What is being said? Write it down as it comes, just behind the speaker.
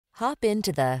Hop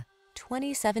into the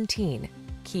 2017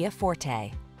 Kia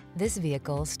Forte. This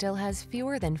vehicle still has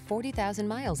fewer than 40,000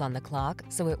 miles on the clock,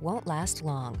 so it won't last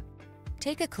long.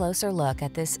 Take a closer look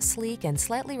at this sleek and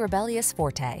slightly rebellious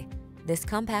Forte. This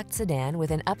compact sedan with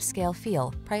an upscale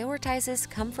feel prioritizes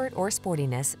comfort or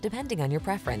sportiness depending on your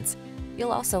preference.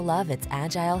 You'll also love its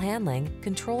agile handling,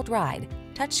 controlled ride,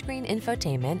 touchscreen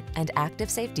infotainment, and active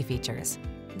safety features.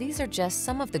 These are just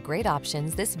some of the great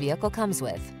options this vehicle comes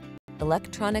with: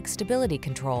 electronic stability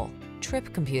control,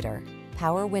 trip computer,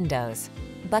 power windows,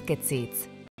 bucket seats,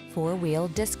 four-wheel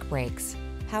disc brakes,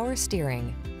 power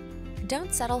steering.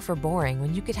 Don't settle for boring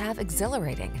when you could have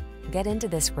exhilarating. Get into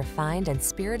this refined and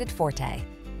spirited Forte.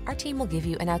 Our team will give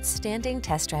you an outstanding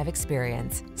test drive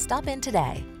experience. Stop in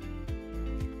today.